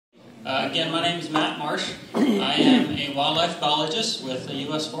Again, my name is Matt Marsh. I am a wildlife biologist with the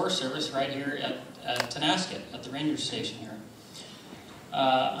U.S. Forest Service right here at Tenasket, at the ranger station here.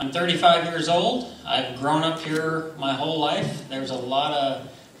 I'm 35 years old. I've grown up here my whole life. There's a lot of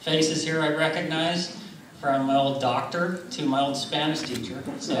faces here I recognize, from my old doctor to my old Spanish teacher.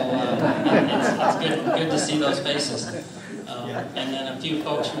 So it's good to see those faces. And then a few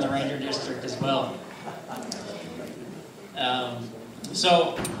folks from the ranger district as well.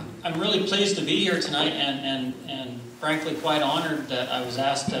 So I'm really pleased to be here tonight, and frankly quite honored that I was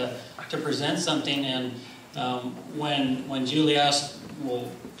asked to present something. And when Julie asked,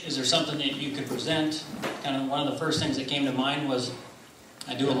 well, is there something that you could present, kind of one of the first things that came to mind was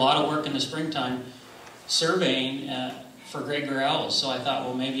I do a lot of work in the springtime surveying for great gray owls. So I thought,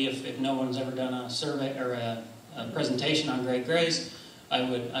 well, maybe if no one's ever done a survey or a presentation on great grays, I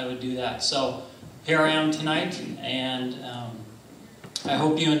would do that. So here I am tonight, and I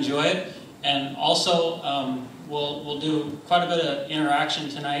hope you enjoy it. And also, we'll do quite a bit of interaction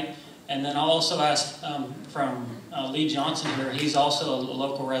tonight. And then I'll also ask from Lee Johnson here. He's also a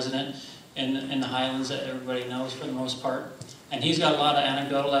local resident in the Highlands that everybody knows for the most part. And he's got a lot of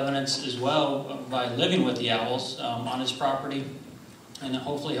anecdotal evidence as well by living with the owls on his property. And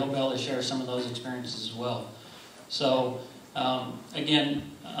hopefully he'll be able to share some of those experiences as well. So again,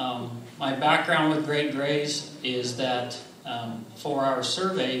 my background with great grays is that for our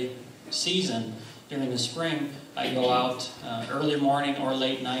survey season during the spring, I go out early morning or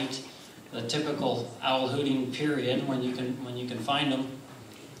late night, the typical owl hooting period when you can find them.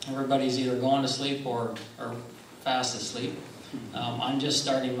 Everybody's either going to sleep or fast asleep. I'm just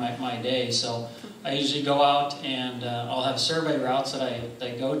starting my day, so I usually go out and I'll have survey routes that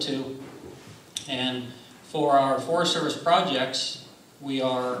I go to. And for our Forest Service projects, we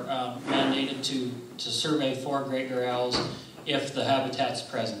are mandated to survey for great gray owls if the habitat's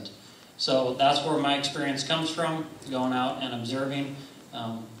present. So that's where my experience comes from, going out and observing,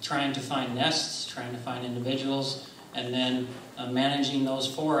 trying to find nests, trying to find individuals, and then managing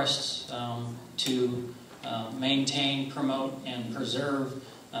those forests to maintain, promote, and preserve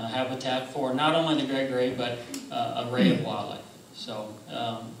habitat for not only the great gray, but an array of wildlife. So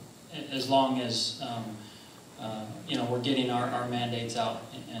as long as we're getting our mandates out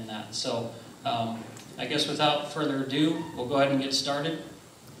in that. So I guess without further ado, we'll go ahead and get started.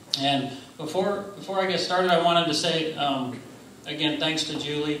 And before I get started, I wanted to say, again, thanks to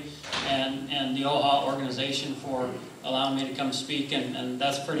Julie and the OHA organization for allowing me to come speak. And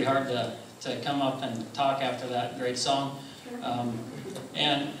that's pretty hard to come up and talk after that great song.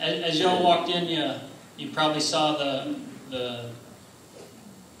 And as y'all walked in, you probably saw the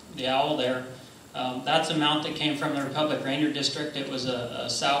owl there. That's a mount that came from the Republic Ranger District. It was a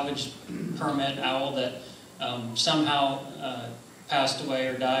salvage permit owl that somehow passed away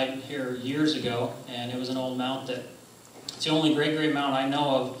or died here years ago, and it was an old mount that it's the only great gray mount I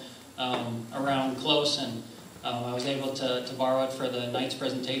know of around close, and I was able to borrow it for the night's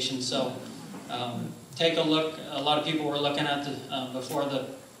presentation. So take a look. A lot of people were looking at the before the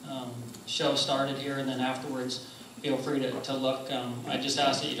show started here, and then afterwards feel free to look. I just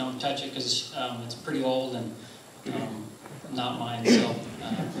ask that you don't touch it because it's pretty old and not mine. So,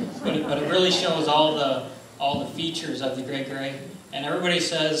 but it really shows all the features of the great gray. And everybody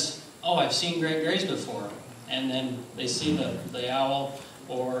says, "Oh, I've seen great grays before," and then they see the owl,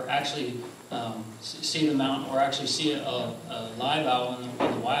 or actually see the mount, or actually see a live owl in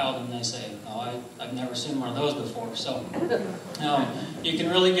the wild, and they say, "Oh, I've never seen one of those before." So you can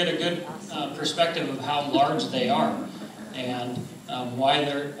really get a good perspective of how large they are, and why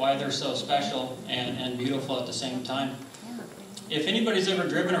they're so special and beautiful at the same time. If anybody's ever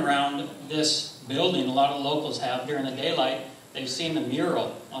driven around this building, a lot of locals have during the daylight, they've seen the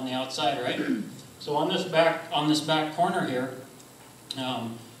mural on the outside, right? So on this back corner here,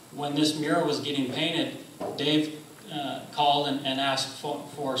 when this mural was getting painted, Dave called and asked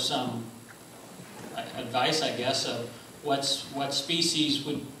for some advice, I guess, of what species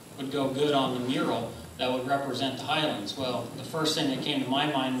would go good on the mural that would represent the Highlands. Well, the first thing that came to my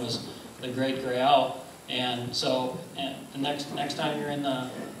mind was the great gray owl. And so the next time you're in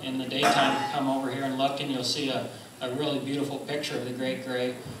the daytime, come over here and look, and you'll see a really beautiful picture of the great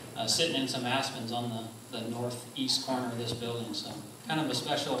gray sitting in some aspens on the northeast corner of this building. So kind of a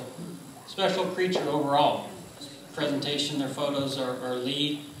special creature overall. Presentation, their photos are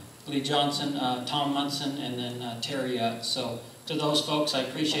Lee Johnson, Tom Munson, and then Terry Utt. So to those folks, I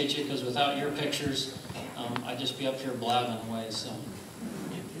appreciate you, because without your pictures, I'd just be up here blabbing away. So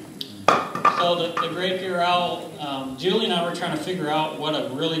the great gray owl, Julie and I were trying to figure out what a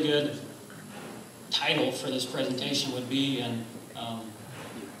really good title for this presentation would be, and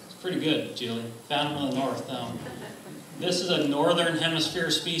Pretty good, Julie. Found them in the north. This is a northern hemisphere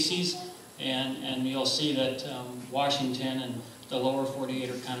species, and you'll see that Washington and the lower 48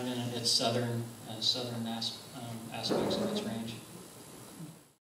 are kind of in its southern aspects of its range.